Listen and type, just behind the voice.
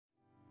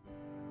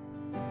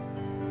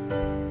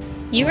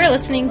You are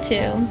listening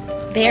to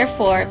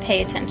Therefore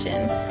Pay Attention,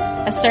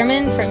 a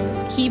sermon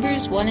from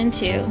Hebrews 1 and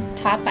 2,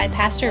 taught by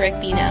Pastor Rick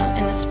Bino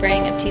in the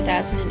spring of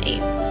 2008.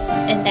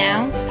 And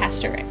now,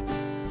 Pastor Rick.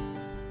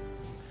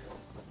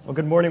 Well,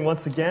 good morning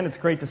once again. It's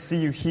great to see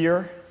you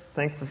here.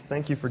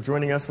 Thank you for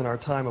joining us in our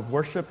time of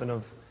worship and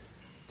of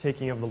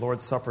taking of the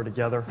Lord's Supper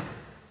together.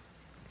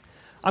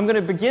 I'm going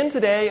to begin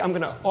today. I'm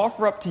going to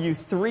offer up to you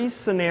three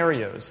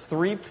scenarios,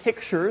 three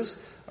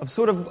pictures of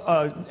sort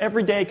of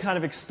everyday kind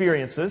of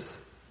experiences.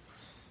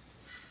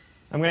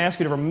 I'm going to ask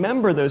you to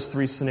remember those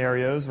three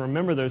scenarios,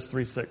 remember those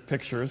three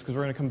pictures, because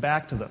we're going to come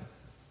back to them.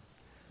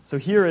 So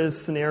here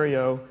is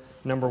scenario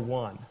number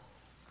one.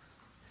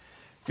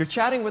 You're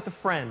chatting with a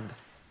friend,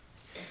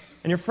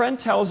 and your friend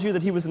tells you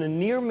that he was in a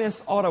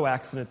near-miss auto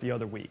accident the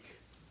other week.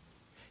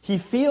 He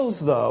feels,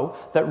 though,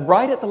 that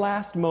right at the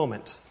last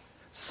moment,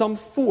 some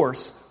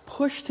force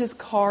pushed his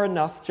car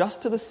enough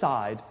just to the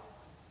side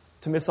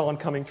to miss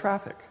oncoming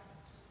traffic.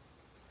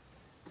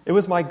 It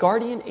was my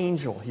guardian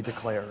angel, he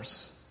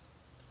declares.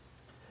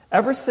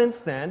 Ever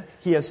since then,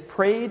 he has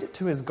prayed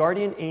to his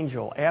guardian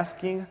angel,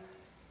 asking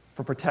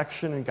for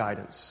protection and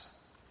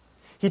guidance.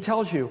 He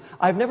tells you,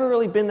 I've never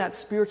really been that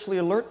spiritually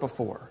alert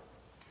before,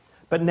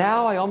 but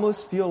now I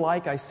almost feel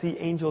like I see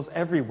angels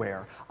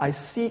everywhere. I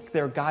seek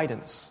their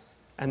guidance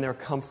and their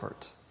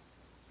comfort.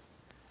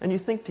 And you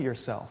think to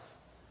yourself,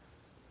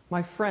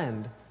 my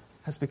friend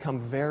has become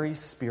very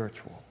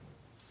spiritual.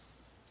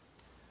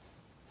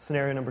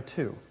 Scenario number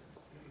two.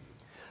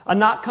 A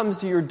knock comes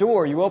to your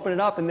door, you open it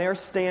up, and there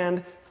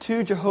stand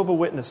two Jehovah's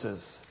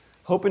Witnesses,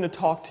 hoping to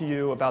talk to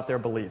you about their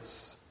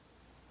beliefs.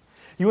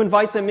 You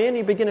invite them in, and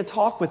you begin to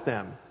talk with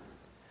them.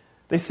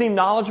 They seem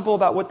knowledgeable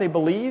about what they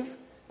believe,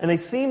 and they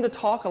seem to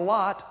talk a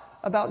lot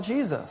about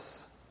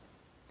Jesus.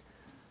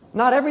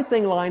 Not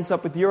everything lines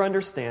up with your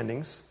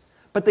understandings,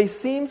 but they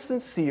seem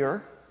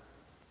sincere,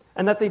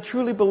 and that they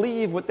truly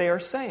believe what they are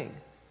saying.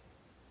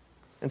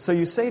 And so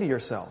you say to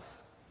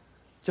yourself,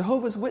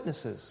 Jehovah's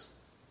Witnesses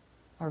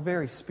are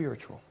very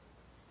spiritual.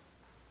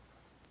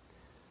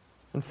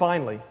 And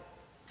finally,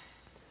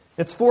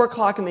 it's 4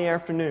 o'clock in the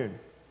afternoon.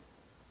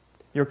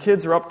 Your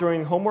kids are up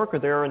doing homework or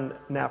they're in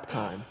nap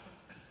time.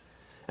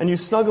 And you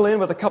snuggle in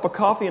with a cup of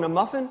coffee and a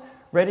muffin,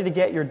 ready to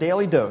get your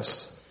daily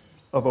dose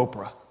of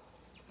Oprah.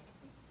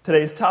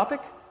 Today's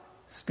topic,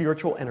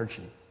 spiritual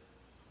energy.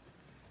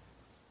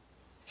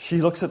 She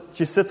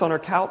sits on her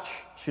couch,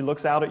 she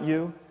looks out at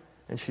you,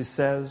 and she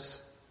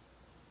says,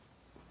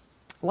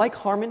 like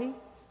harmony,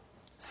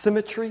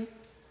 symmetry,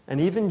 and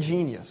even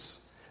genius,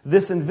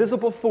 this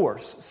invisible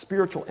force,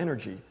 spiritual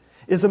energy,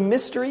 is a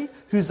mystery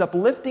whose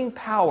uplifting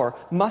power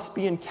must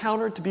be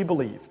encountered to be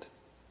believed.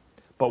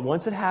 But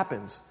once it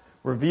happens,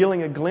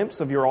 revealing a glimpse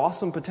of your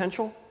awesome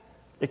potential,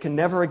 it can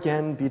never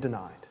again be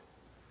denied.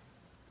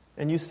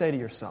 And you say to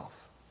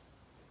yourself,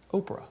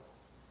 Oprah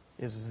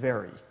is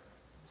very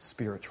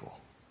spiritual.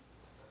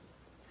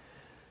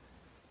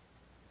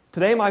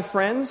 Today, my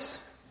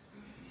friends,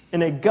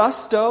 in a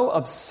gusto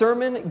of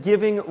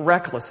sermon-giving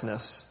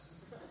recklessness,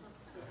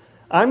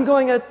 I'm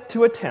going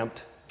to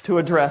attempt to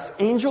address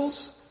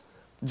angels,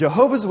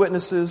 Jehovah's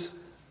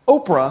Witnesses,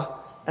 Oprah,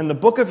 and the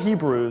book of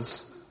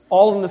Hebrews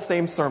all in the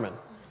same sermon.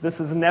 This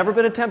has never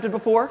been attempted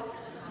before.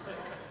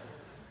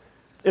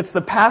 It's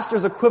the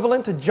pastor's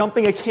equivalent to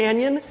jumping a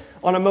canyon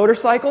on a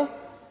motorcycle.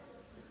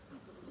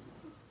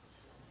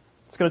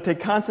 It's going to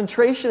take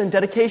concentration and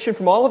dedication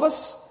from all of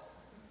us,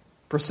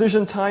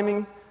 precision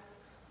timing.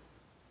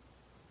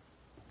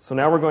 So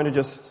now we're going to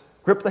just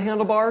grip the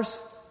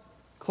handlebars,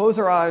 close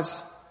our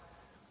eyes,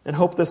 and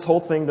hope this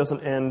whole thing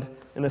doesn't end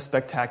in a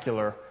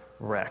spectacular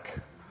wreck.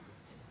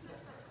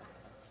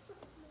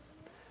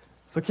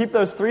 So keep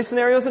those three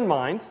scenarios in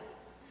mind.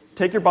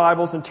 Take your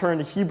Bibles and turn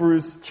to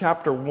Hebrews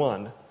chapter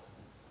 1.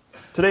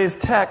 Today's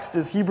text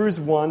is Hebrews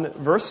 1,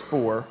 verse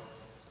 4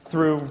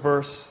 through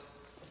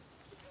verse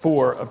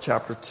 4 of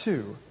chapter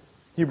 2.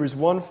 Hebrews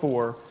 1,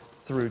 4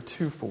 through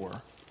 2,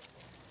 4.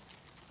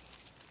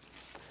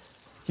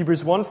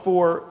 Hebrews 1,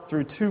 4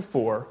 through 2,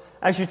 4.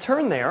 As you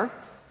turn there,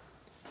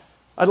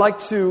 I'd like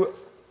to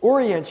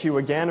orient you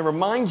again and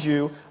remind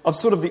you of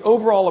sort of the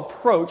overall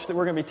approach that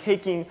we're going to be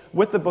taking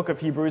with the book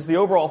of Hebrews, the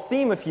overall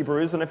theme of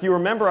Hebrews. And if you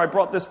remember, I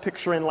brought this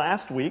picture in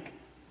last week.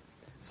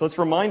 So let's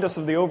remind us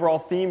of the overall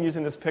theme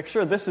using this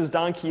picture. This is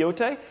Don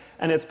Quixote,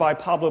 and it's by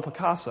Pablo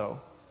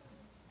Picasso.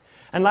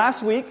 And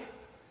last week,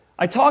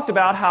 I talked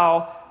about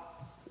how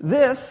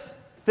this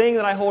thing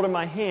that I hold in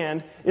my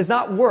hand is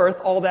not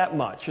worth all that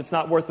much. It's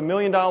not worth $1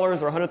 million or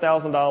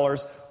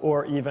 $100,000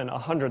 or even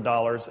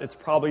 $100. It's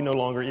probably no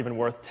longer even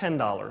worth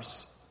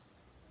 $10.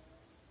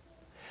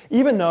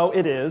 Even though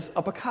it is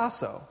a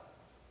Picasso.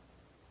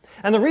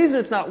 And the reason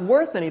it's not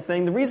worth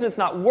anything, the reason it's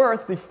not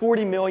worth the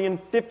 40 million,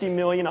 50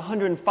 million,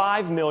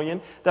 105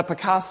 million that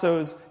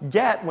Picassos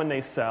get when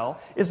they sell,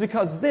 is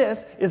because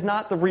this is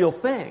not the real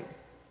thing.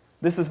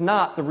 This is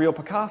not the real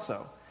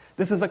Picasso.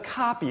 This is a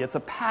copy, it's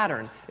a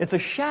pattern, it's a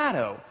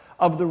shadow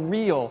of the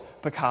real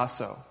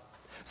Picasso.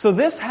 So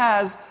this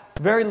has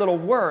very little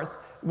worth.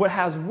 What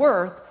has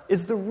worth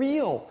is the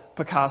real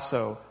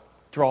Picasso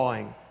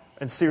drawing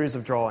and series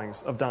of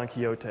drawings of Don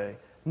Quixote,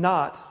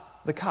 not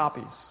the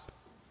copies.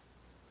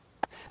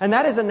 And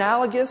that is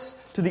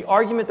analogous to the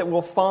argument that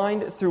we'll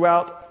find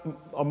throughout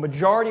a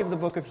majority of the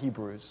book of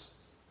Hebrews.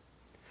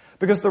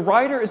 Because the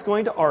writer is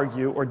going to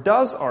argue, or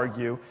does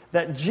argue,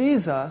 that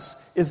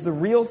Jesus is the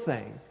real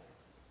thing.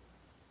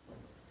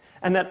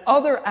 And that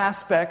other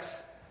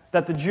aspects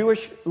that the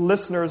Jewish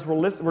listeners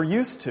were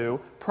used to,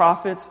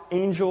 prophets,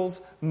 angels,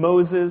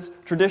 Moses,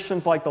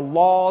 traditions like the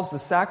laws, the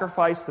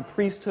sacrifice, the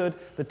priesthood,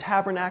 the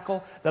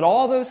tabernacle, that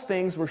all those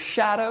things were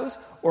shadows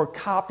or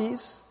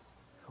copies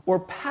or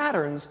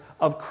patterns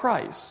of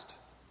Christ.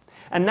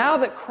 And now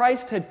that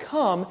Christ had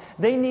come,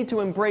 they need to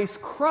embrace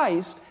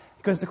Christ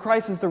because the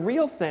Christ is the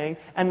real thing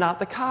and not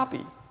the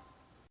copy.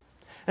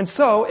 And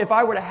so, if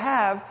I were to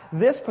have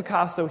this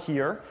Picasso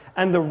here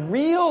and the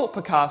real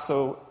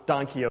Picasso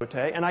Don Quixote,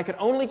 and I could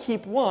only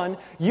keep one,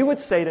 you would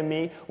say to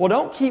me, well,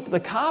 don't keep the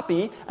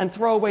copy and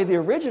throw away the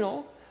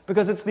original,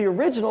 because it's the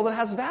original that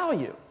has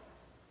value.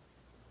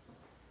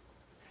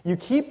 You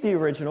keep the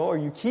original, or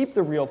you keep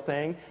the real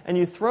thing, and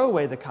you throw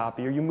away the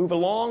copy, or you move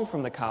along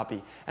from the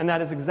copy. And that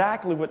is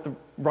exactly what the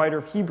writer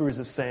of Hebrews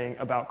is saying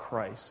about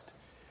Christ.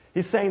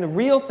 He's saying the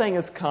real thing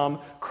has come,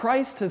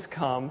 Christ has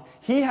come,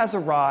 He has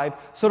arrived,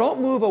 so don't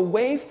move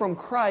away from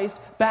Christ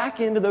back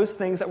into those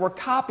things that were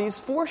copies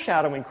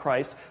foreshadowing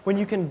Christ when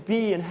you can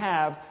be and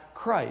have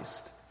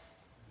Christ.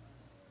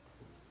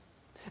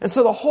 And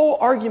so the whole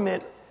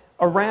argument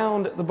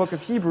around the book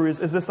of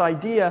Hebrews is this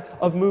idea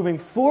of moving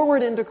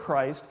forward into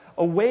Christ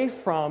away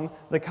from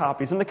the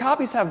copies. And the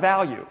copies have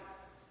value.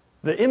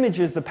 The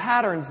images, the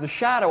patterns, the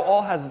shadow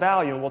all has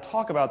value, and we'll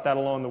talk about that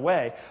along the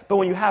way. But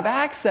when you have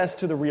access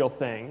to the real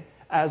thing,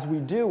 as we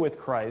do with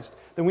Christ,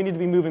 then we need to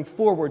be moving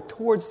forward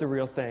towards the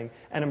real thing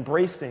and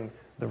embracing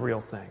the real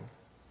thing.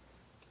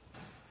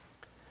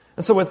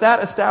 And so with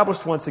that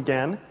established once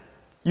again,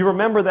 you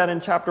remember that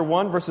in chapter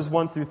 1, verses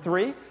 1 through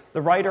 3,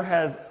 the writer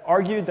has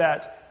argued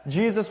that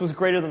Jesus was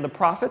greater than the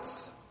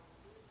prophets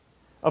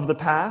of the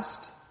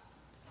past.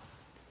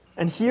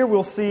 And here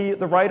we'll see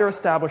the writer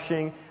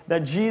establishing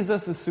that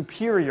Jesus is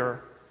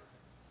superior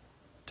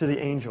to the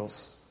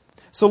angels.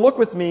 So look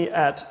with me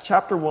at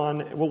chapter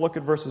 1. We'll look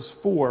at verses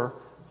 4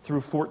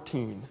 through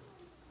 14.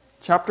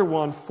 Chapter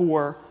 1,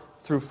 4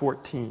 through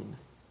 14.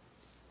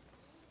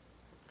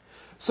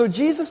 So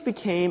Jesus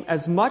became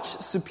as much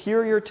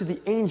superior to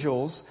the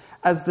angels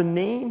as the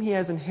name He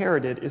has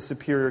inherited is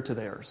superior to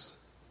theirs.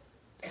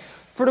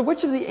 For to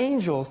which of the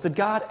angels did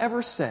God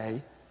ever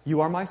say,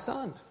 "You are my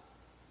son?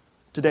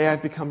 Today I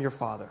have become your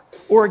father."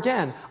 Or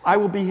again, "I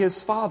will be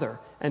his father,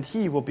 and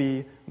he will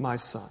be my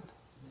son."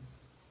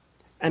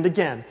 And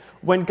again,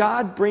 when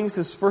God brings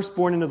His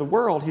firstborn into the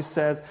world, He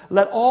says,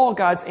 "Let all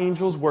God's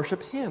angels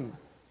worship Him."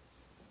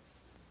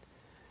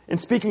 In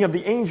speaking of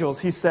the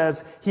angels, He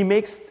says, He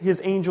makes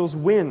His angels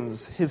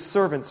winds, His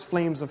servants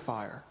flames of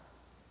fire.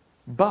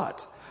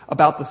 But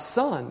about the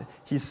Son,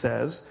 He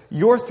says,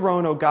 "Your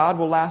throne, O God,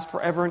 will last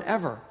forever and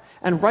ever,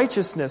 and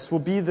righteousness will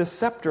be the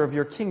scepter of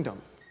your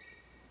kingdom.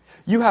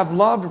 You have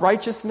loved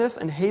righteousness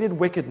and hated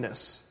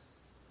wickedness.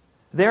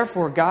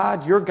 Therefore,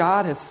 God, your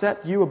God, has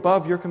set you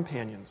above your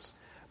companions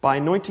by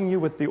anointing you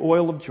with the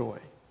oil of joy."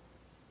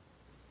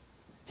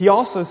 He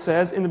also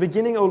says, "In the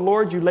beginning, O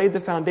Lord, you laid the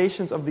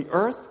foundations of the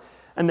earth,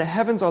 and the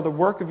heavens are the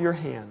work of your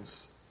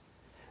hands.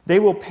 They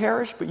will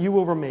perish, but you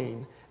will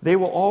remain. They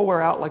will all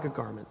wear out like a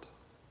garment.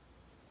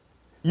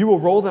 You will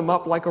roll them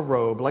up like a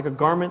robe, like a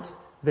garment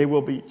they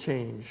will be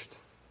changed.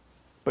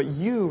 But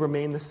you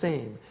remain the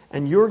same,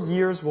 and your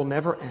years will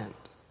never end."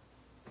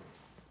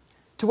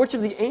 To which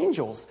of the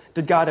angels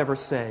did God ever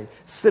say,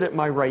 "Sit at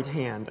my right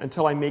hand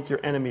until I make your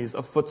enemies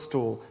a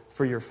footstool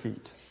for your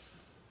feet"?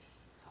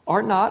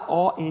 Are not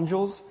all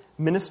angels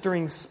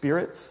ministering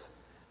spirits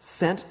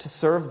sent to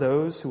serve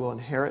those who will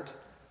inherit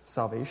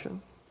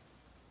salvation?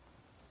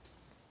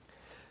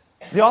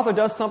 The author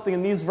does something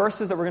in these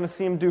verses that we're going to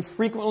see him do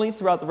frequently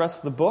throughout the rest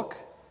of the book.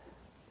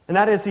 And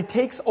that is, he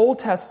takes Old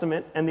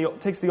Testament and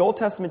takes the Old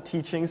Testament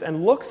teachings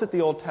and looks at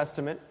the Old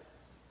Testament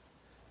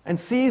and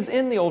sees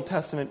in the Old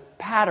Testament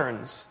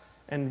patterns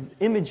and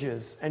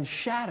images and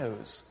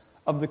shadows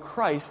of the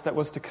Christ that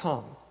was to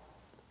come.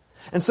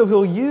 And so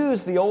he'll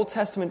use the Old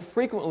Testament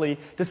frequently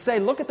to say,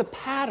 look at the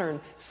pattern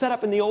set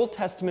up in the Old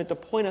Testament to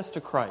point us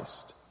to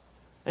Christ.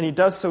 And he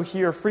does so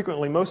here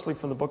frequently, mostly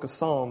from the book of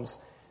Psalms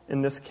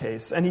in this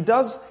case. And he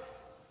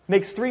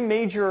makes three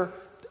major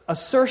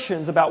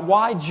assertions about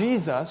why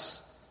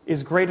Jesus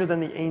is greater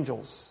than the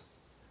angels.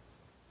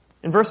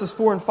 In verses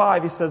 4 and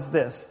 5, he says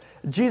this: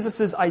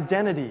 Jesus'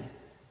 identity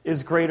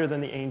is greater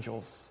than the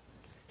angels.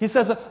 He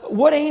says,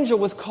 what angel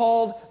was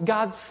called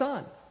God's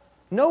son?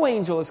 No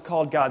angel is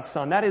called God's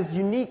son. That is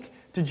unique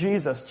to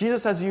Jesus.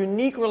 Jesus has a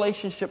unique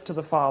relationship to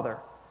the Father.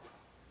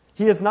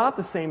 He is not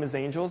the same as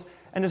angels,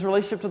 and his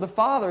relationship to the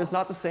Father is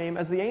not the same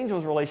as the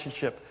angel's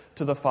relationship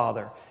to the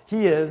Father.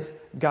 He is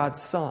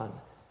God's son.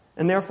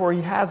 And therefore,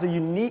 he has a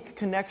unique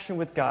connection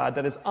with God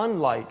that is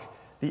unlike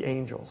the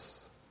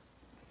angels.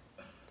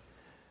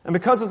 And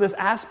because of this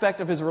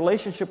aspect of his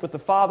relationship with the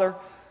Father,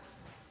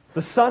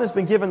 The Son has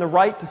been given the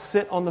right to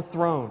sit on the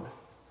throne.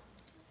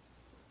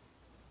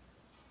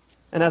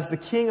 And as the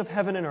King of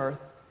heaven and earth,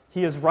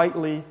 he is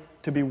rightly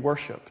to be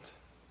worshipped.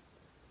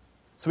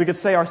 So we could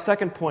say our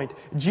second point,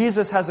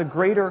 Jesus has a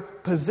greater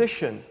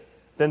position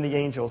than the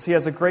angels. He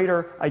has a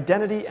greater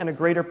identity and a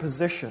greater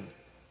position.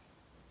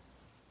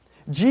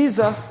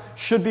 Jesus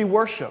should be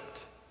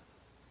worshipped.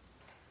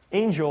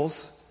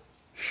 Angels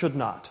should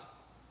not.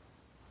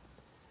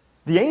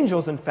 The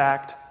angels, in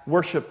fact,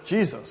 worship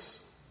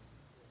Jesus.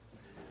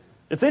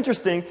 It's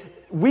interesting,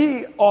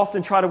 we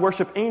often try to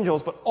worship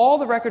angels, but all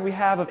the record we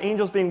have of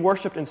angels being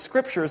worshipped in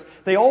scriptures,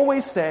 they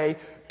always say,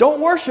 "Don't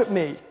worship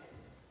me."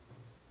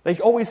 They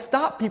always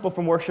stop people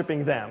from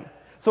worshiping them.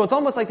 So it's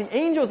almost like the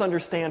angels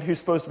understand who's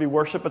supposed to be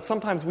worshipped, but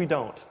sometimes we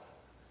don't.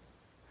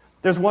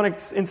 There's one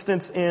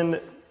instance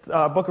in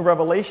the book of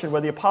Revelation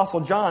where the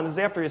Apostle John, this is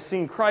after he's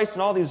seen Christ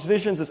and all these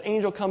visions, this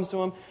angel comes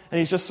to him, and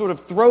he just sort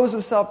of throws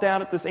himself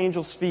down at this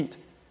angel's feet.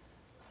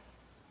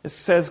 It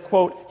says,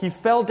 quote, "He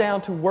fell down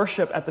to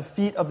worship at the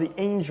feet of the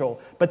angel,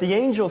 but the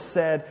angel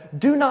said,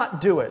 'Do not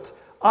do it.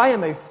 I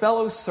am a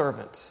fellow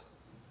servant.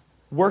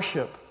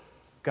 Worship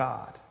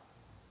God.'"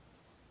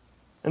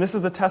 And this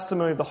is the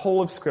testimony of the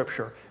whole of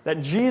Scripture,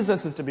 that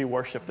Jesus is to be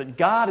worshipped, that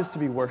God is to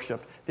be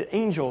worshipped, that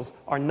angels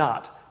are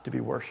not to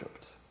be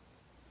worshipped.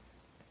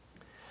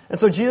 And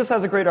so Jesus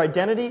has a greater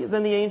identity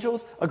than the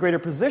angels, a greater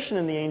position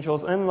than the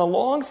angels, and in the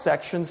long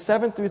section,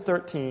 7 through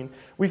 13,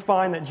 we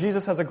find that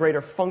Jesus has a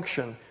greater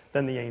function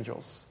than the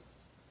angels.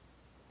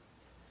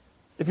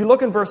 If you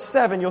look in verse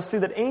 7, you'll see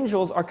that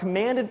angels are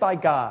commanded by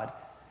God.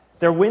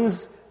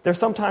 They're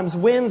sometimes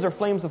winds or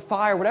flames of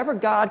fire. Whatever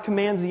God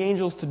commands the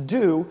angels to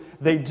do,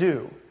 they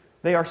do.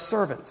 They are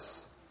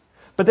servants.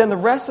 But then the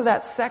rest of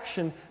that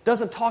section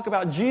doesn't talk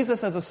about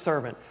Jesus as a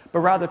servant, but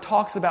rather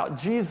talks about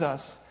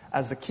Jesus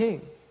as the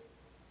king.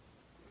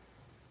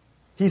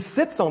 He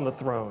sits on the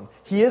throne.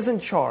 He is in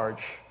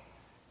charge.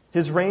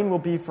 His reign will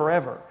be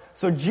forever.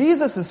 So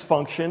Jesus'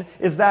 function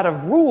is that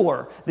of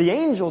ruler. The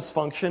angel's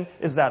function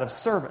is that of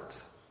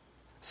servant.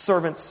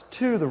 Servants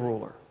to the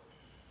ruler.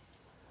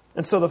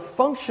 And so the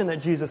function that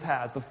Jesus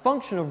has, the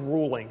function of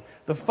ruling,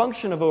 the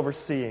function of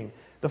overseeing,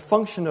 the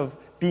function of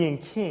being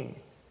king,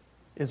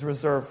 is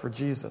reserved for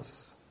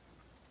Jesus.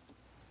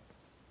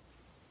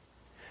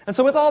 And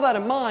so with all that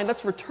in mind,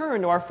 let's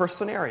return to our first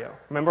scenario.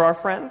 Remember our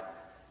friend?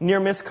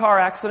 Near-miss car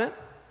accident.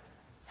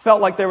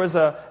 Felt like there was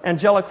an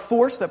angelic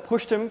force that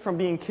pushed him from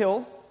being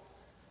killed.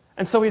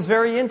 And so he's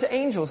very into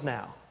angels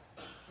now.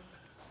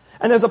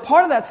 And there's a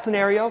part of that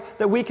scenario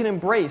that we can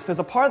embrace. There's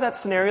a part of that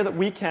scenario that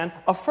we can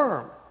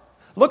affirm.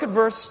 Look at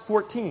verse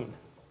 14.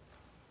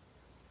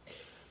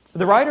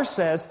 The writer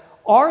says,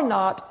 "Are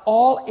not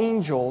all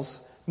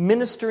angels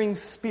ministering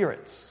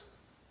spirits?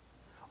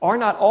 Are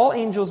not all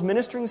angels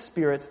ministering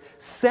spirits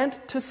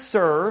sent to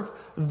serve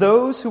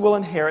those who will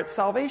inherit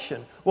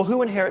salvation?" Well,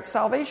 who inherits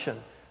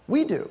salvation?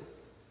 We do.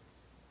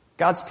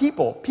 God's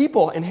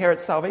people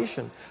inherit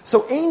salvation.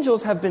 So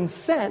angels have been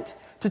sent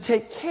to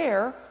take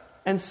care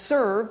and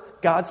serve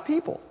God's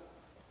people.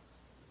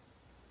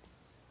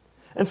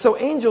 And so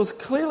angels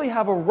clearly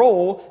have a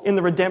role in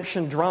the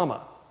redemption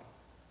drama.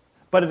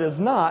 But it is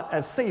not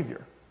as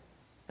Savior,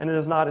 and it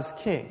is not as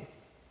King.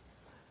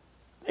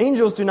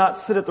 Angels do not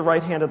sit at the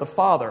right hand of the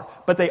Father,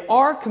 but they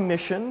are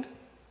commissioned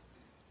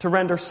to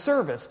render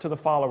service to the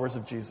followers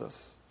of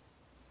Jesus.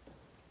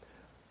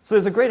 So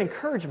there's a great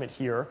encouragement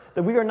here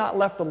that we are not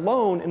left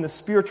alone in the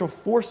spiritual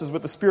forces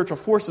with the spiritual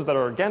forces that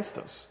are against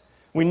us.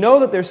 We know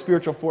that there's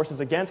spiritual forces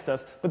against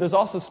us, but there's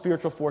also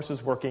spiritual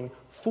forces working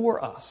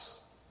for us.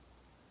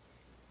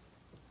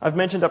 I've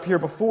mentioned up here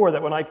before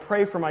that when I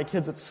pray for my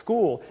kids at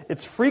school,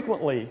 it's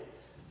frequently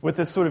with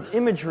this sort of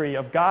imagery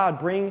of God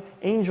bring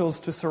angels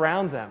to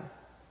surround them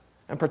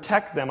and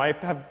protect them. I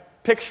have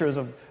pictures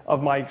of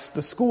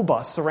the school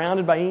bus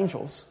surrounded by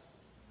angels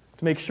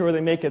to make sure they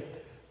make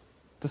it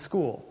to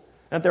school.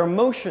 That their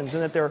emotions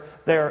and that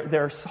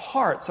their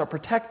hearts are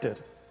protected.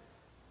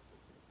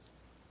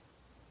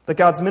 That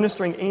God's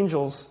ministering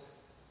angels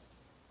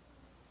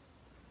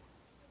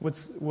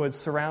would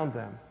surround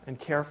them and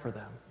care for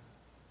them.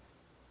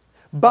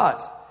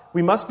 But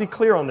we must be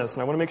clear on this,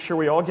 and I want to make sure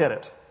we all get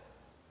it.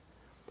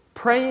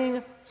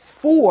 Praying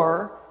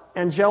for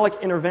angelic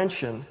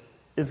intervention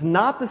is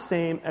not the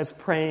same as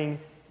praying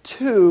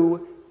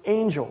to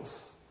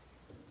angels.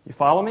 You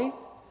follow me?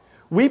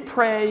 We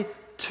pray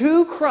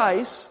to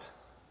Christ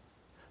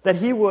that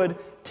he would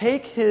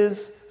take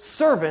his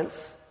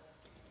servants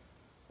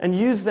and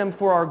use them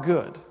for our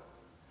good.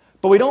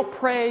 But we don't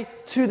pray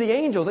to the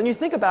angels. And you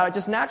think about it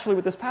just naturally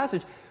with this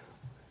passage.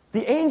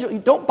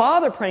 You don't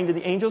bother praying to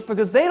the angels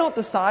because they don't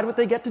decide what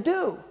they get to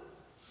do.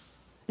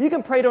 You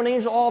can pray to an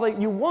angel all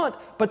that you want,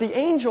 but the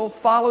angel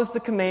follows the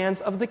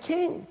commands of the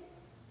king.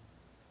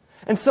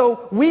 And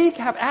so we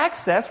have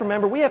access,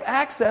 remember, we have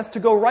access to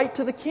go right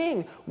to the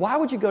king. Why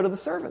would you go to the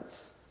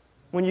servants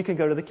when you can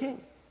go to the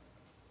king?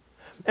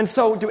 And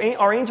so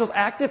are angels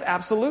active?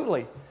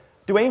 Absolutely.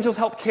 Do angels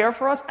help care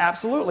for us?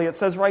 Absolutely. It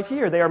says right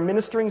here, they are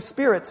ministering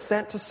spirits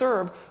sent to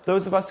serve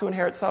those of us who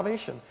inherit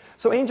salvation.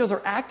 So angels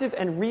are active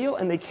and real,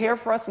 and they care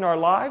for us in our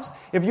lives.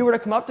 If you were to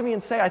come up to me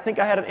and say, I think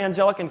I had an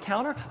angelic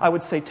encounter, I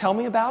would say, tell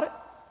me about it.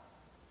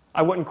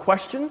 I wouldn't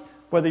question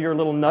whether you're a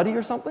little nutty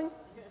or something.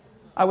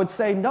 I would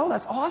say, no,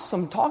 that's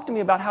awesome. Talk to me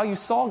about how you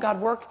saw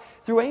God work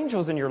through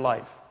angels in your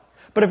life.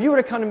 But if you were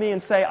to come to me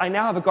and say, I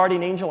now have a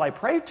guardian angel I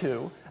pray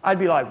to, I'd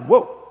be like,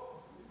 whoa.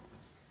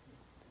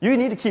 You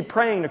need to keep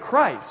praying to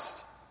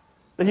Christ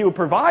that He would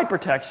provide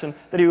protection,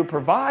 that He would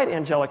provide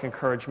angelic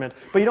encouragement,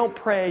 but you don't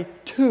pray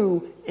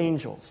to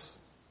angels.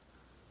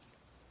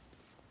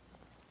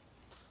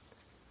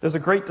 There's a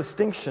great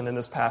distinction in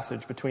this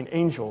passage between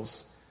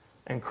angels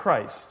and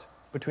Christ,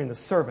 between the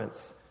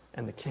servants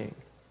and the king.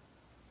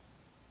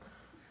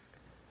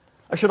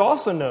 I should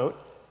also note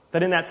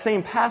that in that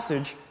same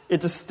passage,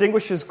 it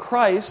distinguishes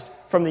Christ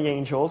from the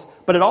angels,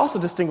 but it also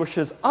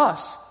distinguishes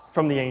us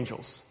from the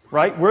angels,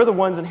 right? We're the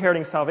ones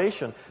inheriting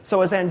salvation.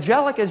 So as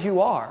angelic as you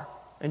are,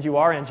 and you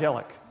are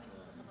angelic,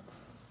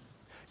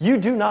 you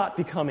do not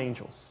become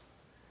angels.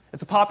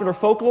 It's a popular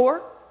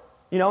folklore.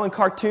 You know, in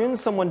cartoons,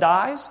 someone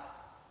dies,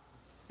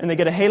 and they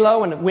get a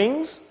halo and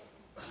wings,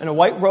 and a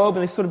white robe,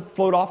 and they sort of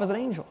float off as an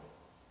angel.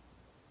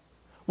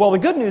 Well, the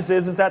good news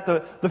is that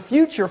the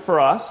future for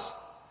us,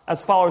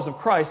 as followers of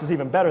Christ, is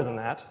even better than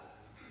that.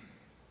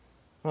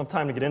 I don't have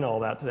time to get into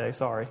all that today,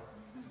 sorry.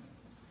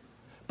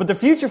 But the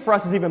future for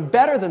us is even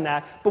better than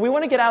that. But we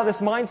want to get out of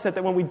this mindset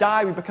that when we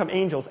die, we become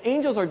angels.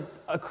 Angels are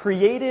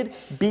created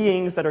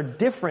beings that are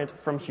different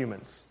from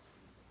humans.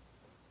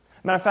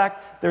 Matter of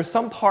fact, there's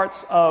some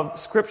parts of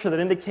Scripture that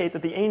indicate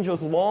that the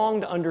angels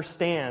long to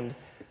understand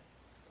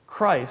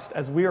Christ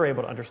as we are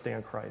able to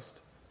understand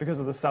Christ because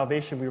of the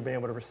salvation we were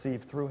able to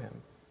receive through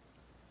Him.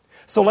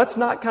 So let's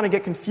not kind of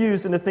get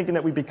confused into thinking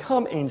that we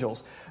become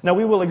angels. Now,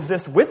 we will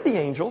exist with the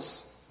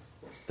angels.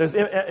 There's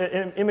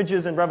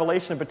images in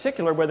Revelation in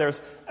particular where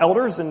there's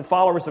elders and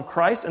followers of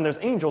Christ, and there's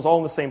angels all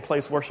in the same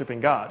place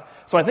worshiping God.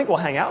 So I think we'll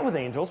hang out with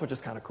angels, which is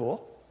kind of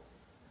cool.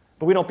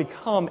 But we don't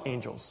become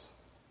angels.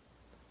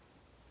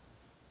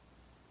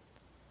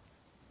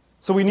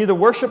 So we neither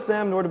worship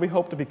them nor do we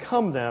hope to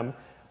become them,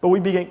 but we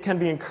can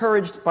be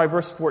encouraged by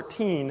verse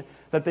 14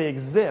 that they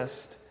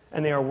exist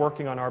and they are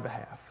working on our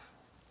behalf.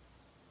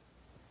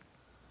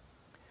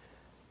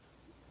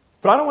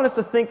 But I don't want us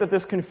to think that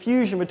this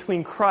confusion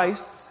between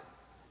Christ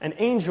and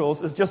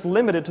angels is just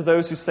limited to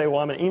those who say,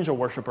 well, I'm an angel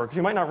worshiper, because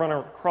you might not run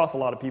across a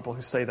lot of people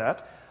who say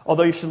that,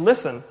 although you should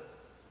listen.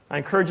 I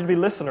encourage you to be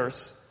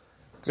listeners,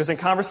 because in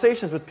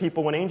conversations with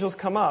people, when angels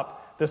come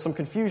up, there's some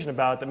confusion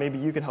about it that maybe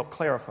you can help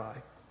clarify.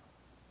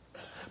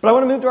 But I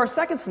want to move to our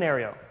second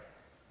scenario.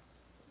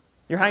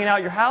 You're hanging out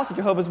at your house, a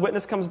Jehovah's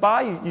Witness comes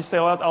by, you say,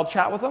 well, I'll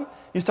chat with them.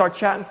 You start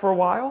chatting for a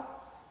while.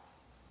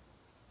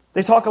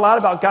 They talk a lot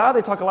about God,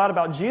 they talk a lot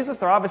about Jesus,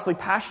 they're obviously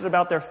passionate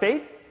about their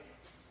faith.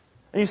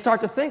 And you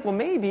start to think, well,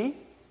 maybe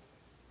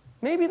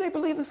they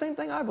believe the same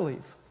thing I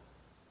believe.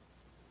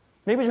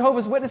 Maybe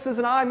Jehovah's Witnesses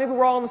and I, maybe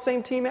we're all on the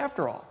same team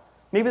after all.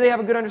 Maybe they have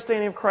a good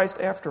understanding of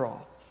Christ after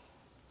all.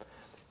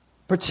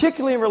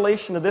 Particularly in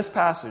relation to this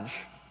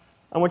passage,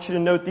 I want you to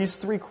note these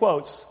three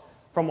quotes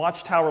from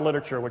Watchtower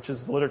Literature, which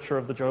is the literature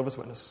of the Jehovah's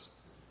Witness.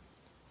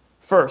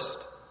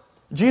 First,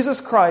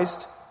 Jesus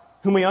Christ,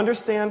 whom we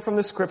understand from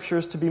the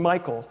Scriptures to be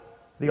Michael,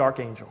 the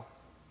archangel.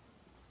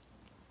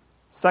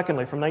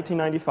 Secondly, from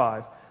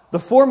 1995, the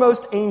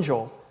foremost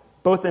angel,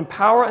 both in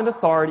power and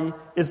authority,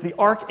 is the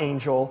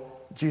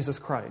archangel, Jesus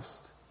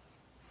Christ,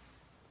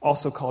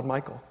 also called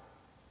Michael.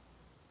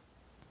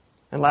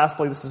 And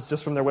lastly, this is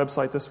just from their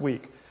website this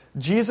week,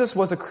 Jesus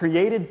was a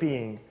created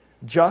being,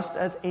 just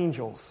as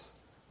angels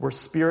were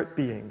spirit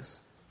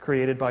beings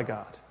created by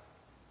God.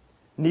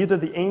 Neither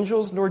the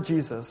angels nor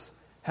Jesus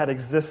had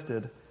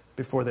existed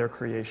before their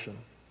creation.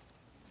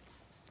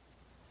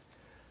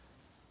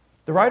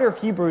 The writer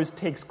of Hebrews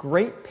takes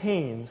great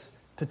pains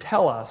to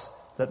tell us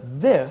that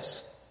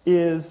this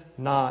is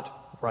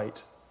not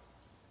right.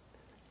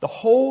 The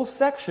whole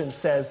section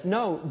says,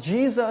 no,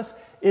 Jesus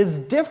is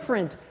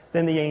different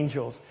than the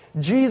angels.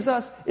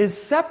 Jesus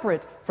is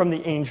separate from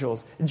the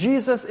angels.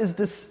 Jesus is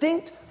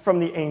distinct from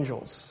the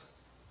angels.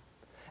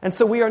 And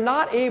so we are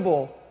not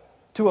able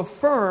to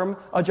affirm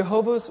a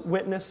Jehovah's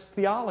Witness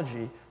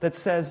theology that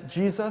says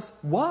Jesus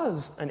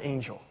was an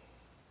angel,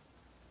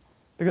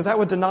 because that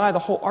would deny the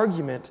whole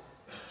argument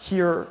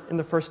here in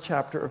the first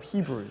chapter of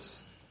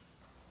Hebrews.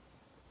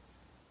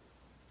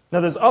 Now,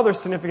 there's other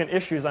significant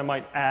issues I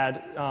might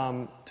add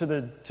to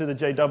the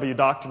JW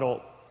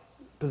doctrinal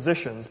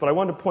positions, but I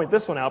wanted to point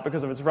this one out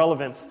because of its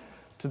relevance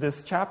to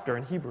this chapter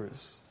in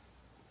Hebrews.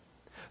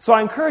 So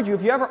I encourage you,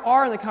 if you ever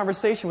are in the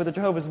conversation with a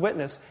Jehovah's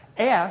Witness,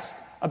 ask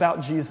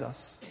about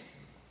Jesus.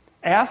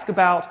 Ask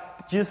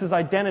about Jesus'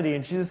 identity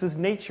and Jesus'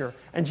 nature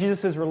and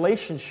Jesus'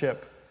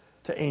 relationship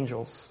to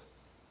angels.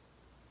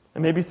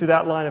 And maybe through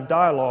that line of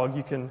dialogue,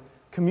 you can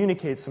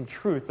communicate some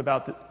truth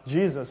about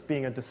Jesus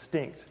being a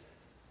distinct,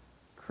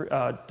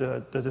 I want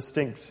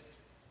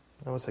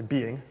to say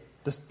being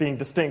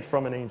distinct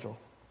from an angel,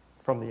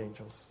 from the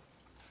angels.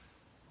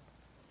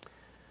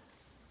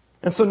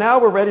 And so now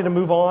we're ready to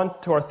move on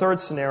to our third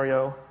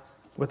scenario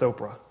with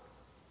Oprah.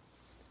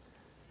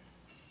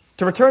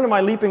 To return to my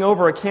leaping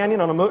over a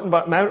canyon on a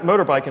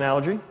motorbike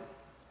analogy,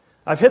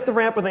 I've hit the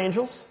ramp with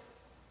angels.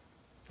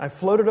 I've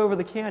floated over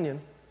the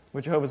canyon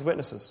with Jehovah's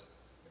Witnesses.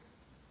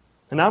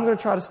 And now I'm going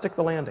to try to stick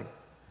the landing.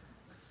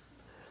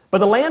 But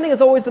the landing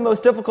is always the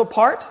most difficult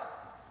part.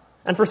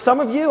 And for some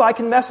of you, I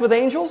can mess with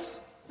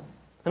angels,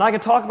 and I can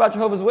talk about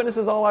Jehovah's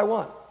Witnesses all I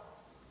want.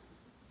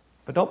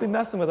 But don't be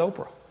messing with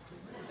Oprah.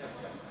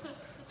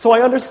 So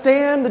I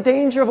understand the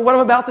danger of what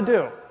I'm about to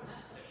do.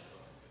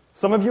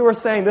 Some of you are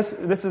saying this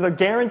is a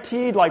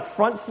guaranteed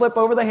front flip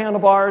over the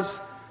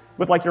handlebars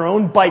with your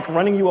own bike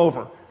running you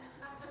over.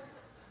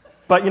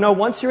 But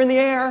once you're in the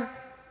air,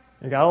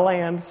 you got to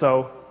land,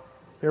 so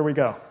here we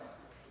go.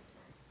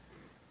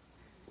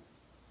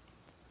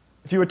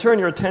 If you would turn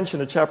your attention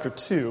to chapter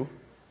 2,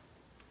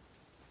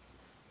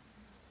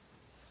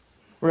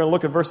 we're going to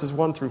look at verses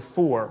 1 through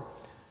 4.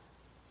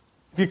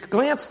 If you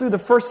glance through the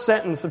first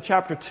sentence of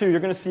chapter 2, you're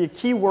going to see a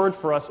key word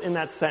for us in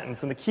that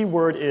sentence, and the key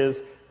word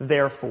is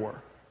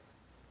therefore.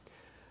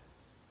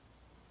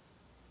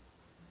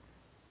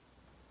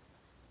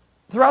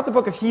 Throughout the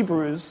book of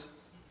Hebrews,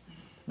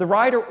 the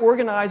writer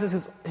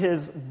organizes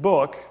his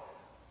book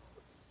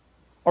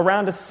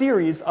around a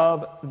series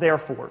of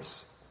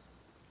therefores.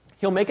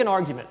 He'll make an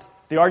argument.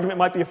 The argument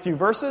might be a few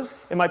verses,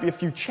 it might be a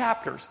few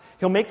chapters.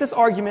 He'll make this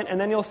argument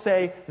and then he'll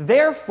say,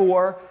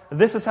 therefore,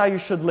 this is how you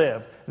should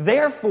live.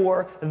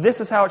 Therefore,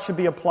 this is how it should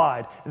be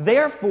applied.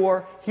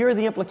 Therefore, here are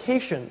the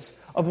implications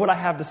of what I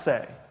have to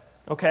say.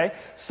 Okay?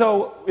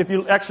 So, if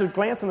you actually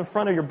glance in the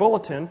front of your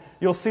bulletin,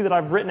 you'll see that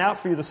I've written out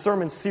for you the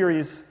sermon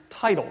series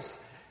titles.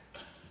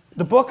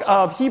 The book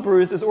of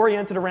Hebrews is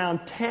oriented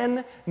around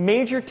 10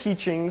 major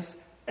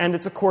teachings and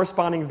it's a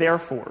corresponding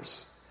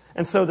therefores.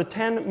 And so the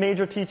 10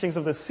 major teachings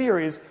of this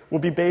series will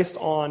be based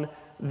on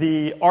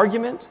the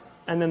argument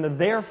and then the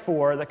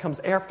therefore that comes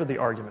after the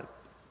argument.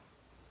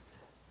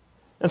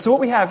 And so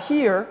what we have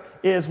here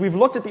is we've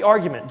looked at the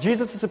argument.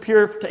 Jesus is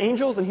superior to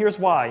angels, and here's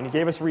why, and he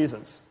gave us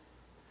reasons.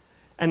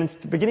 And in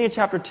the beginning of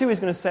chapter 2,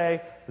 he's going to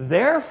say,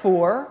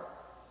 therefore,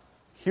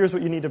 here's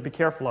what you need to be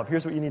careful of.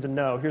 Here's what you need to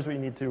know. Here's what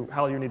you need to,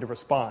 how you need to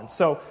respond.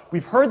 So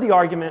we've heard the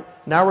argument.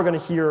 Now we're going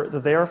to hear the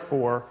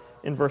therefore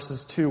in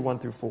verses 2, 1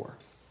 through 4.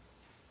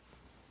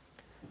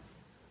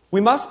 We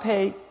must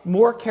pay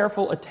more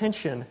careful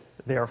attention,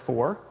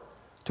 therefore,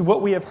 to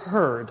what we have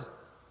heard,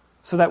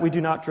 so that we do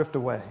not drift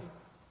away.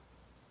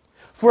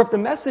 For if the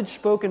message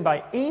spoken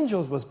by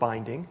angels was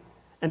binding,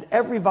 and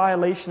every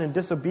violation and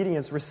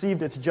disobedience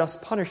received its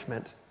just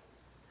punishment,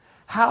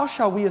 how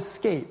shall we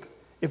escape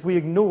if we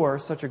ignore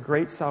such a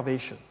great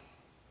salvation,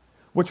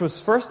 which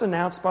was first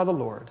announced by the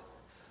Lord,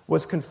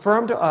 was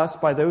confirmed to us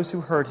by those who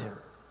heard him?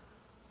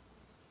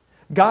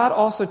 God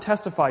also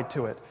testified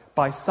to it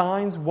by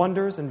signs,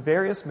 wonders, and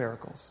various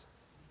miracles,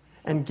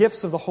 and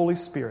gifts of the Holy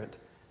Spirit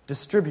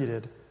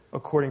distributed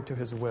according to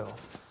his will.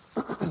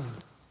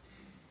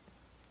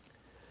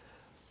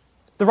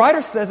 The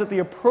writer says that the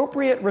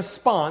appropriate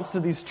response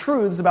to these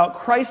truths about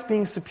Christ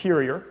being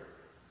superior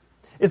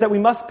is that we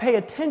must pay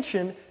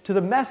attention to the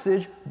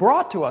message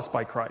brought to us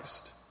by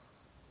Christ.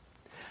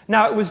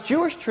 Now, it was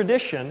Jewish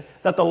tradition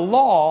that the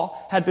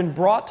law had been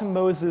brought to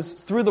Moses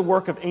through the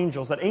work of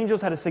angels, that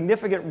angels had a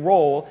significant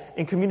role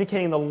in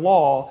communicating the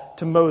law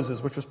to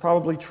Moses, which was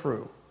probably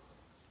true.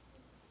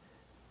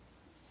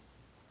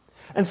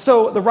 And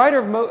so the writer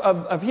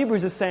of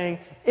Hebrews is saying,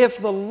 if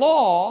the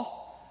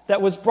law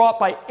that was brought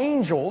by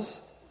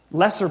angels,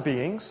 lesser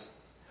beings,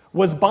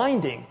 was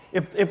binding,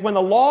 if when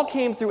the law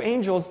came through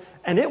angels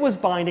and it was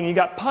binding, you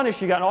got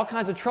punished, you got in all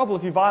kinds of trouble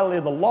if you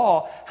violated the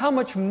law, how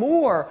much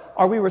more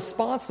are we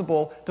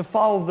responsible to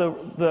follow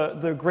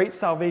the great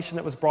salvation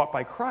that was brought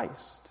by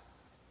Christ?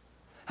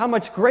 How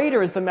much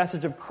greater is the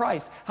message of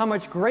Christ? How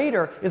much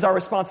greater is our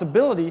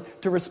responsibility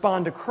to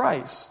respond to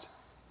Christ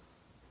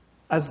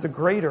as the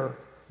greater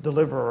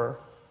deliverer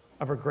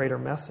of a greater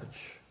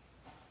message?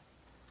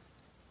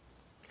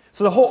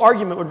 So the whole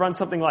argument would run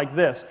something like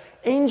this.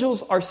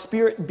 Angels are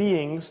spirit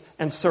beings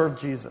and serve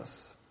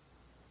Jesus.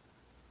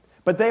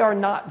 But they are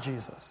not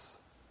Jesus.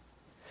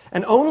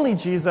 And only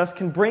Jesus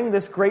can bring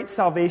this great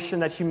salvation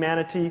that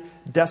humanity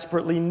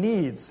desperately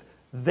needs.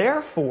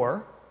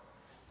 Therefore,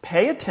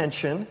 pay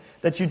attention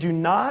that you do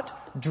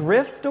not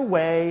drift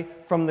away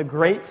from the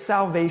great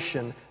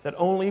salvation that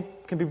only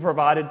can be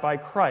provided by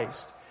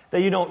Christ.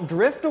 That you don't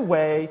drift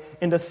away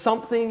into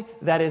something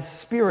that is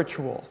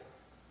spiritual,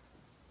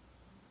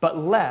 but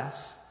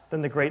less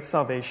than the great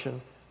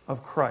salvation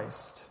of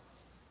Christ.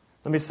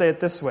 Let me say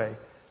it this way.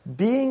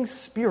 Being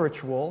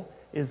spiritual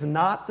is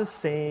not the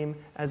same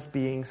as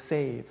being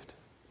saved.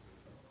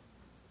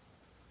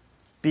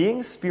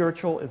 Being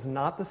spiritual is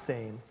not the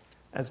same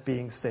as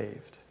being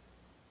saved.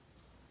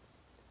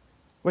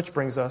 Which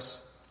brings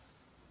us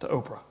to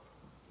Oprah.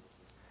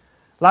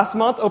 Last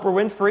month, Oprah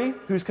Winfrey,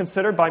 who's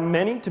considered by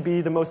many to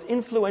be the most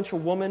influential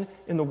woman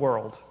in the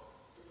world,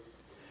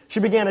 she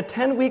began a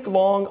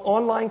 10-week-long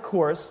online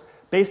course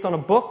based on a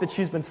book that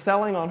she's been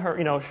selling on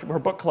her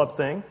book club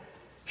thing.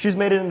 She's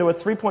made it into a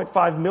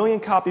 3.5 million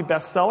copy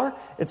bestseller.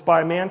 It's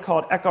by a man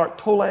called Eckhart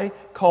Tolle,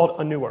 called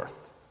A New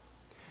Earth.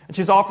 And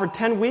she's offered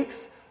 10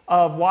 weeks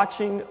of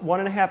watching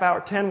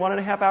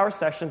 1.5 hour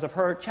sessions of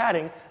her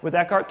chatting with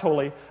Eckhart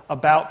Tolle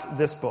about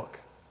this book.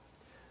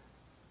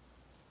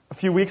 A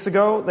few weeks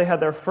ago, they had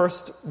their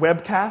first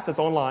webcast. It's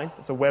online.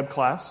 It's a web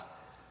class.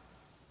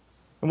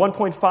 And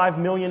 1.5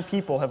 million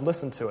people have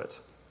listened to it.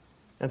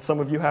 And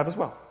some of you have as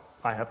well.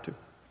 I have too.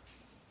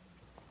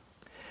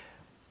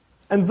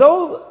 And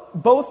though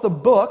both the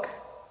book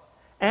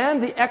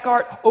and the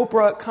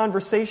Eckhart-Oprah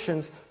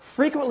conversations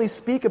frequently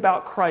speak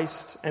about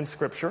Christ and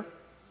Scripture,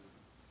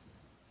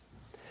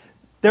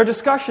 their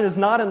discussion is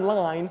not in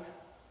line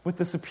with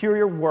the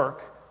superior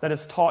work that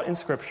is taught in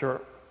Scripture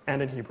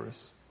and in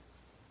Hebrews.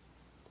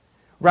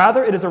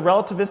 Rather, it is a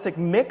relativistic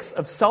mix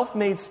of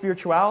self-made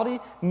spirituality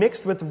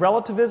mixed with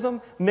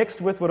relativism, mixed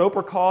with what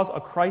Oprah calls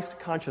a Christ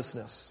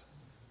consciousness.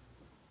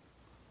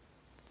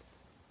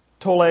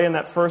 Tolle, in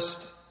that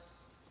first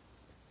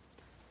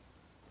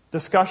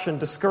discussion,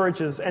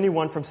 discourages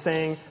anyone from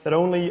saying that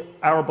only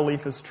our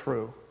belief is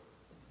true.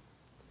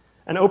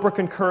 And Oprah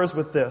concurs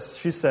with this.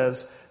 She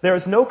says, there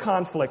is no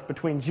conflict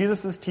between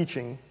Jesus'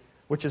 teaching,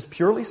 which is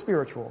purely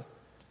spiritual,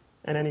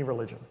 and any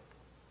religion.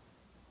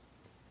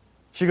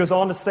 She goes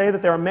on to say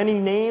that there are many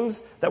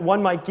names that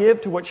one might give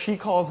to what she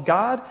calls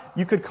God.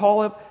 You could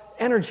call it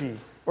energy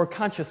or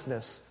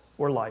consciousness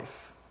or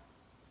life.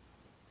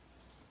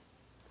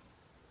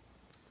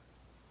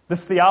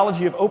 This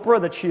theology of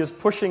Oprah that she is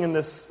pushing in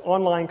this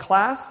online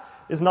class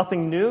is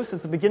nothing new.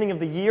 Since the beginning of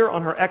the year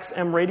on her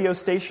XM radio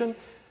station,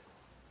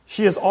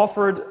 she has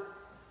offered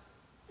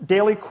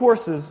daily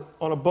courses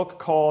on a book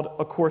called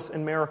A Course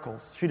in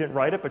Miracles. She didn't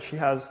write it, but she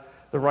has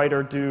the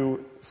writer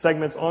do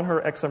segments on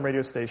her XM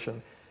radio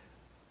station.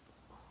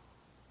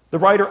 The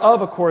writer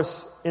of A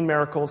Course in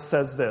Miracles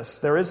says this: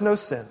 there is no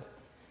sin,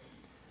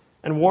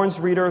 and warns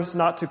readers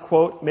not to,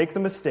 quote, make the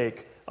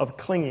mistake of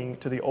clinging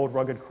to the old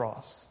rugged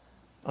cross,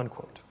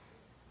 unquote.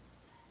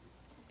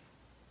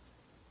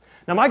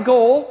 Now, my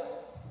goal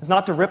is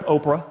not to rip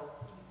Oprah.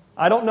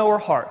 I don't know her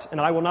heart,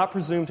 and I will not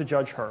presume to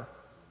judge her.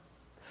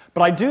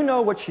 But I do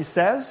know what she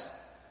says,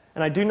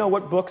 and I do know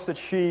what books that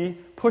she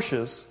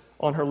pushes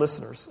on her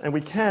listeners, and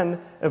we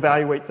can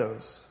evaluate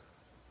those.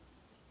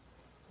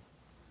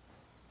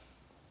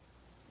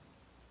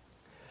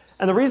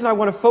 And the reason I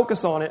want to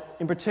focus on it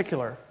in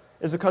particular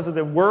is because of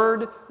the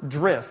word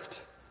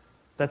drift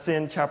that's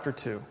in chapter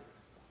 2.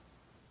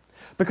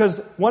 Because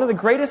one of the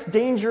greatest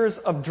dangers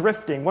of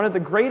drifting, one of the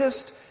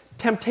greatest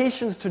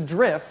temptations to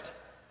drift,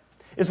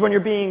 is when you're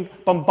being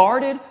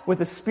bombarded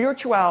with a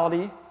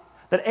spirituality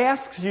that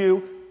asks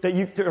you,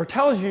 or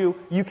tells you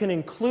you can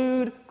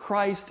include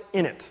Christ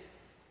in it.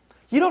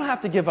 You don't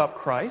have to give up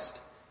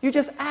Christ. You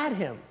just add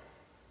him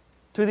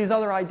to these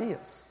other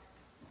ideas.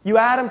 You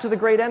add him to the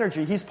great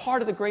energy. He's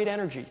part of the great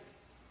energy.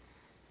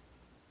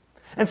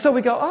 And so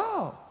we go,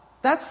 oh,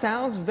 that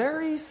sounds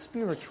very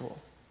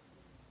spiritual.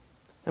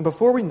 And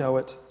before we know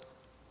it,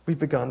 we've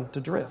begun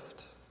to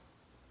drift.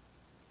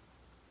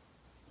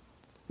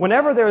 We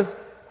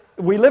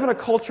live in a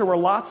culture where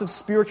lots of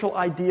spiritual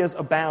ideas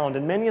abound,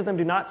 and many of them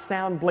do not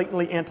sound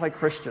blatantly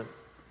anti-Christian.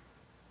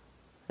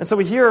 And so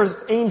we hear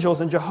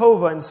angels and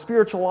Jehovah and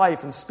spiritual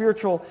life and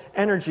spiritual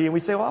energy, and we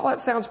say, well,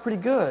 that sounds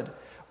pretty good.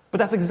 But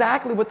that's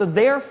exactly what the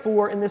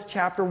therefore in this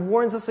chapter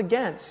warns us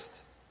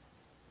against.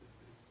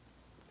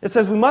 It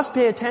says we must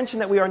pay attention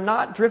that we are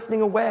not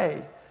drifting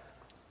away.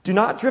 Do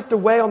not drift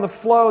away on the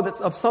flow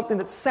of something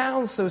that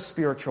sounds so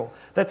spiritual,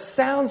 that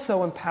sounds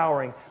so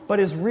empowering, but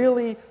is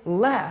really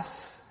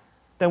less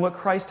than what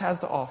Christ has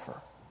to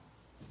offer.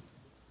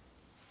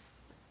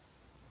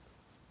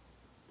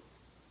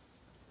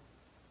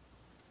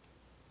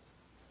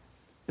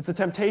 It's a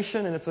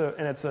temptation and it's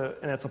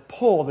a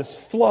pull,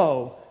 this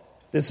flow.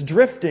 This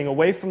drifting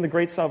away from the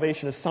great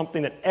salvation is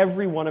something that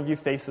every one of you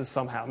faces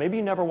somehow. Maybe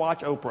you never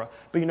watch Oprah,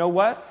 but you know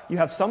what? You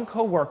have some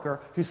coworker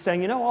who's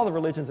saying, all the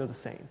religions are the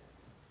same.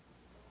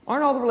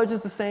 Aren't all the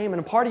religions the same? And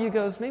a part of you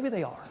goes, maybe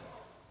they are.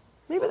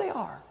 Maybe they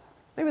are.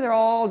 Maybe they're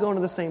all going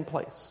to the same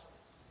place.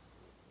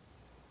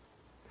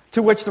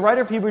 To which the writer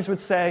of Hebrews would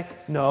say,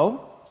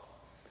 no,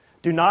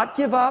 do not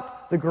give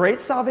up the great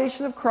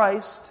salvation of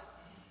Christ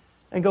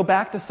and go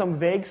back to some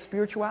vague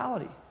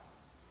spirituality.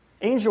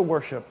 Angel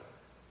worship,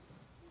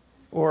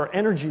 or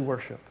energy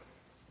worship,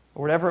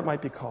 or whatever it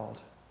might be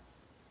called.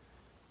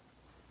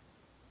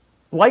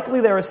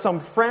 Likely there is some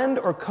friend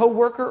or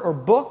coworker or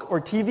book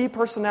or TV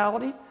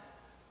personality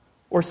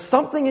or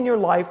something in your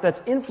life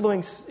that's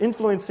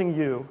influencing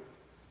you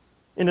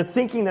into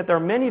thinking that there are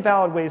many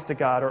valid ways to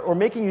God, or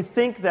making you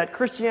think that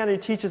Christianity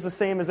teaches the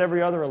same as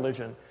every other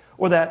religion,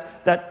 or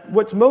that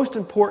what's most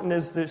important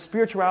is the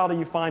spirituality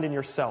you find in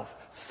yourself.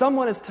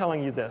 Someone is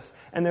telling you this,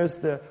 and there's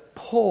the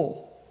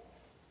pull,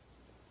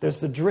 there's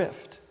the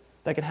drift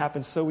that can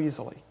happen so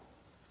easily.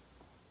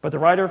 But the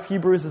writer of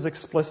Hebrews is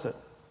explicit.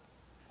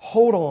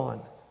 Hold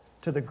on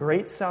to the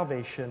great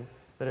salvation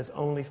that is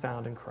only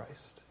found in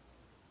Christ.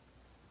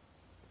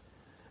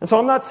 And so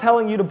I'm not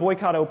telling you to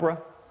boycott Oprah.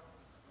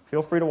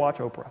 Feel free to watch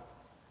Oprah.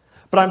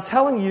 But I'm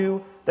telling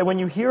you that when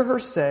you hear her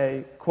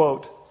say,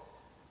 quote,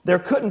 there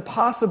couldn't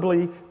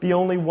possibly be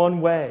only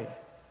one way.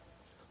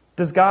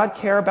 Does God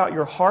care about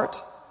your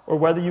heart or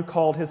whether you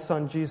called his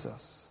son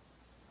Jesus?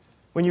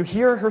 When you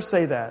hear her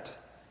say that,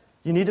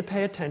 you need to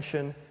pay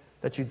attention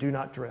that you do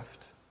not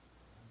drift,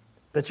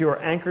 that you are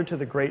anchored to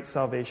the great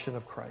salvation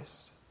of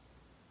Christ.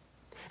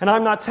 And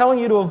I'm not telling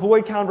you to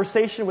avoid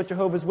conversation with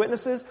Jehovah's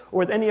Witnesses or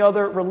with any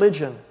other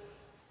religion,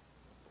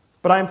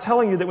 but I am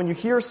telling you that when you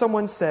hear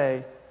someone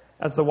say,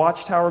 as the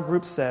Watchtower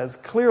group says,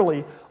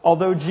 clearly,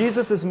 although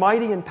Jesus is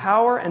mighty in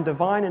power and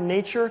divine in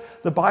nature,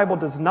 the Bible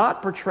does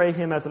not portray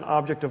him as an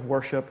object of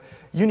worship.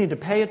 You need to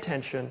pay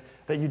attention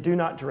that you do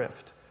not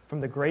drift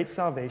from the great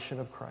salvation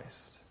of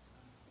Christ.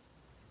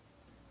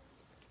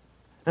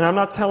 And I'm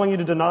not telling you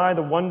to deny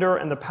the wonder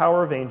and the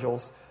power of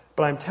angels,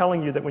 but I'm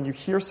telling you that when you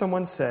hear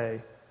someone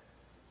say,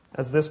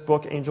 as this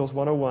book, Angels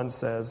 101,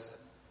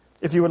 says,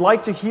 if you would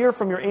like to hear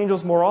from your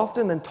angels more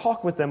often, then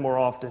talk with them more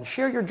often.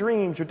 Share your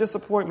dreams, your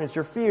disappointments,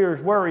 your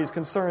fears, worries,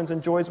 concerns,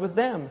 and joys with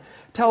them.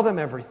 Tell them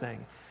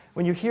everything.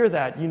 When you hear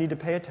that, you need to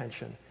pay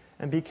attention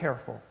and be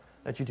careful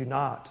that you do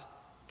not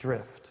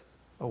drift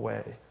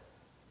away.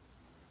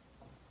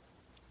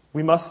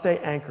 We must stay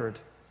anchored,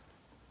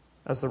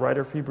 as the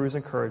writer of Hebrews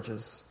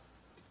encourages,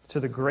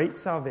 to the great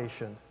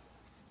salvation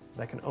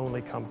that can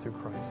only come through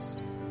Christ.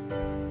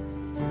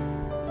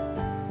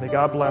 May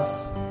God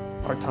bless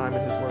our time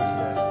in his word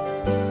today.